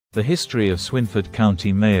The history of Swinford,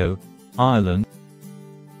 County Mayo, Ireland.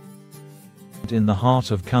 In the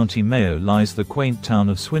heart of County Mayo lies the quaint town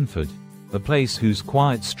of Swinford, a place whose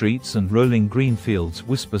quiet streets and rolling green fields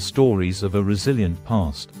whisper stories of a resilient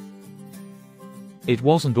past. It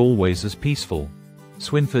wasn't always as peaceful.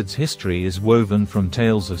 Swinford's history is woven from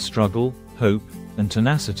tales of struggle, hope, and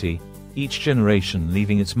tenacity, each generation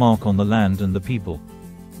leaving its mark on the land and the people.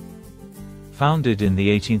 Founded in the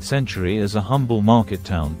 18th century as a humble market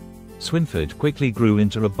town, Swinford quickly grew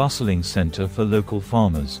into a bustling centre for local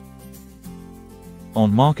farmers.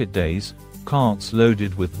 On market days, carts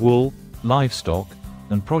loaded with wool, livestock,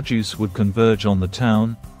 and produce would converge on the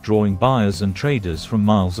town, drawing buyers and traders from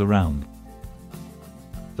miles around.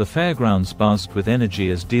 The fairgrounds buzzed with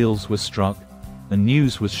energy as deals were struck, and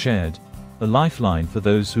news was shared, a lifeline for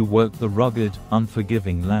those who worked the rugged,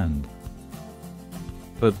 unforgiving land.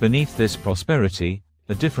 But beneath this prosperity,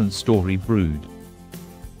 a different story brewed.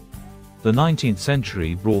 The 19th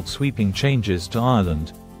century brought sweeping changes to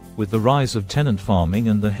Ireland, with the rise of tenant farming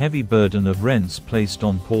and the heavy burden of rents placed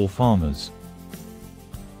on poor farmers.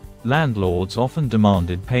 Landlords often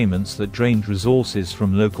demanded payments that drained resources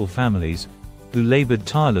from local families, who labored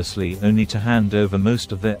tirelessly only to hand over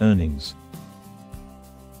most of their earnings.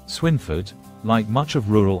 Swinford, like much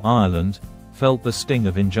of rural Ireland, felt the sting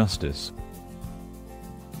of injustice.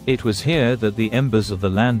 It was here that the embers of the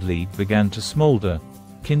Land League began to smoulder,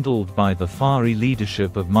 kindled by the fiery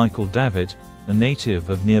leadership of Michael Davitt, a native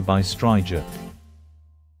of nearby Striger.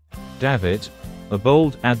 Davitt, a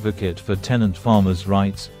bold advocate for tenant farmers'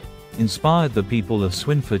 rights, inspired the people of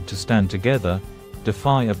Swinford to stand together,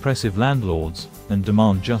 defy oppressive landlords, and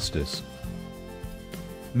demand justice.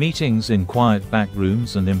 Meetings in quiet back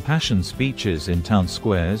rooms and impassioned speeches in town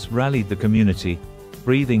squares rallied the community,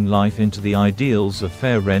 breathing life into the ideals of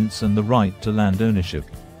fair rents and the right to land ownership.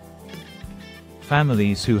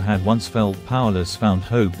 Families who had once felt powerless found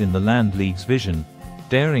hope in the Land League's vision,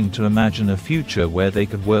 daring to imagine a future where they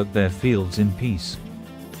could work their fields in peace.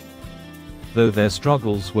 Though their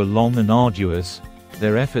struggles were long and arduous,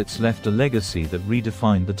 their efforts left a legacy that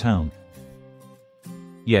redefined the town.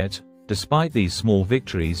 Yet, despite these small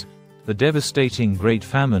victories, the devastating Great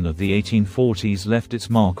Famine of the 1840s left its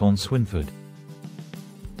mark on Swinford.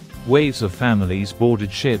 Waves of families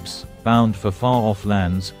boarded ships, bound for far-off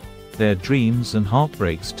lands, their dreams and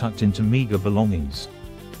heartbreaks tucked into meager belongings.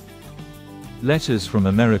 Letters from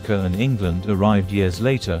America and England arrived years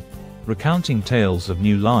later, recounting tales of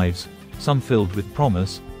new lives, some filled with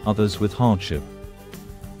promise, others with hardship.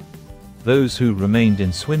 Those who remained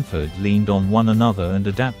in Swinford leaned on one another and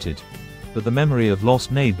adapted, but the memory of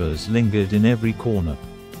lost neighbours lingered in every corner.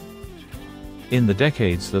 In the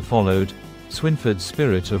decades that followed, Swinford's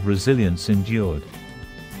spirit of resilience endured.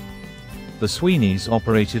 The Sweeneys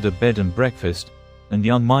operated a bed and breakfast, and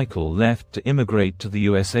young Michael left to immigrate to the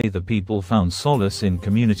USA. The people found solace in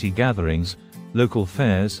community gatherings, local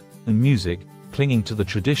fairs, and music, clinging to the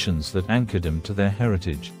traditions that anchored them to their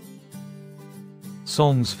heritage.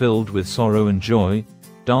 Songs filled with sorrow and joy,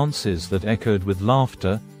 dances that echoed with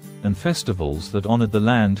laughter, and festivals that honored the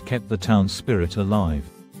land kept the town's spirit alive.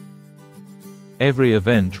 Every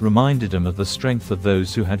event reminded him of the strength of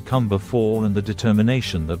those who had come before and the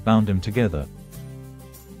determination that bound him together.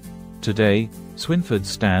 Today, Swinford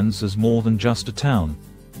stands as more than just a town.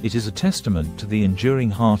 It is a testament to the enduring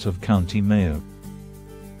heart of County Mayo.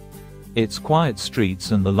 Its quiet streets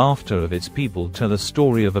and the laughter of its people tell a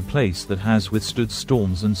story of a place that has withstood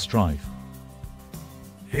storms and strife.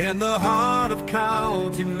 In the heart of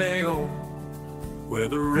County Mayo, where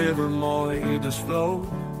the river Moy does flow,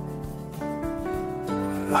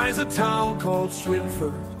 lies a town called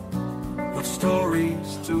Swinford, with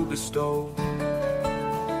stories to bestow.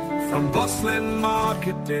 From bustling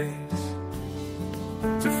market days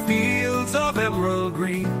to fields of emerald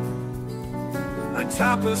green, a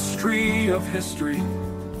tapestry of history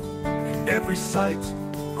in every sight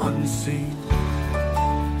unseen.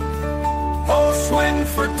 Oh,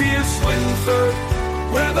 Swinford, dear Swinford,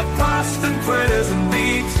 where the past and present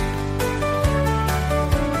meet,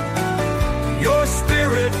 your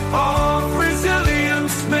spirit of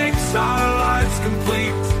resilience makes our lives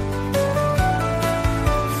complete.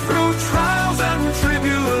 Through trials and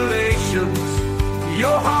tribulations,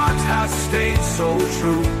 your heart has stayed so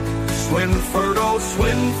true. Swinford, oh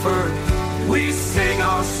Swinford, we sing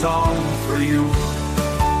our song for you.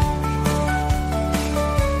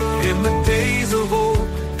 In the days of old,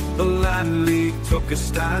 the Land League took a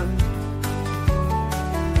stand,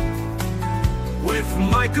 with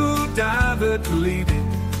Michael Davitt leading.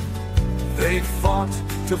 They fought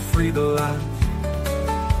to free the land.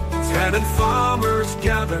 Tenant farmers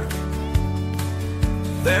gathered,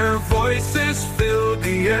 Their voices filled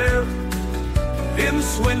the air. In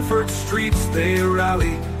Swinford streets they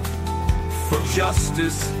rallied. For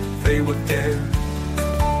justice they would dare.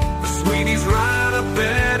 The Sweeneys ran a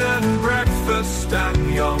bed and breakfast,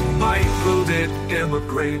 and young Michael did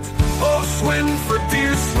immigrate. Oh, Swinford,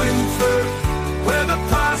 dear Swinford, where the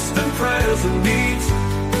past and present meet.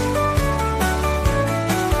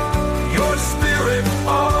 Your spirit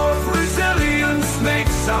of resilience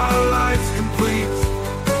makes our lives complete.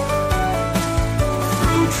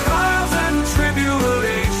 Through trials and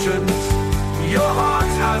tribulations, your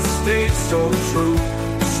heart has stayed so true.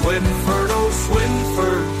 Swinford, oh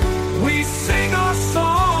Swinford, we sing our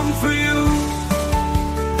song for you.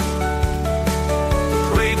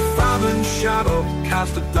 Great famine shadow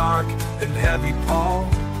cast a dark and heavy pall.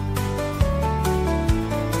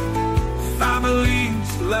 Families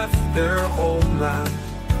left their homeland,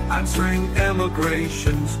 answering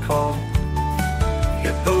emigration's call.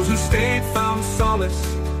 Yet those who stayed found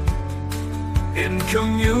solace in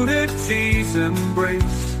community's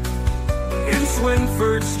embrace. In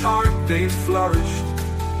Swinford's heart they flourished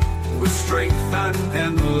with strength and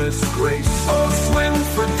endless grace. Oh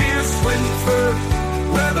Swinford, dear Swinford,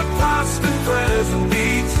 where the past and present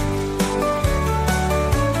meet.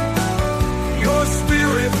 Your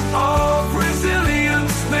spirit of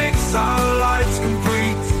resilience makes our lives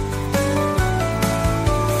complete.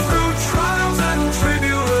 Through trials and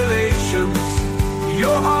tribulations,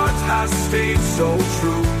 your heart has stayed so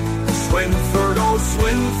true. Swinford, oh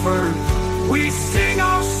Swinford, we sing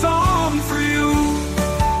our song for you.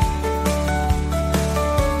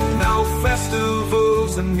 Now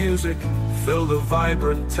festivals and music fill the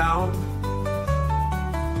vibrant town.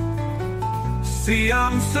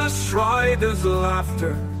 Seances, riders,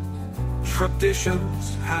 laughter,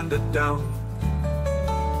 traditions handed down.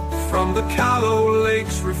 From the callow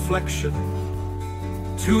lake's reflection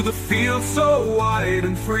to the field so wide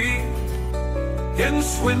and free, in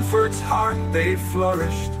Swinford's heart they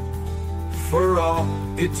flourished for all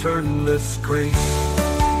eternal's grace.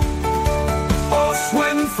 Oh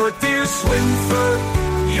Swinford, dear Swinford,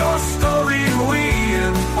 your story we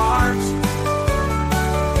impart.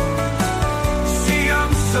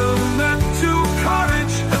 Cement to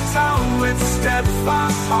courage, a town with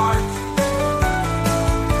steadfast heart.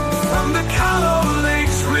 From the callow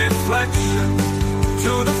lake's reflection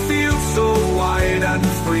to the field so wide and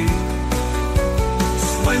free,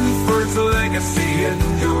 Swinford's legacy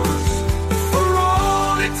endures for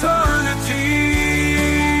all eternity.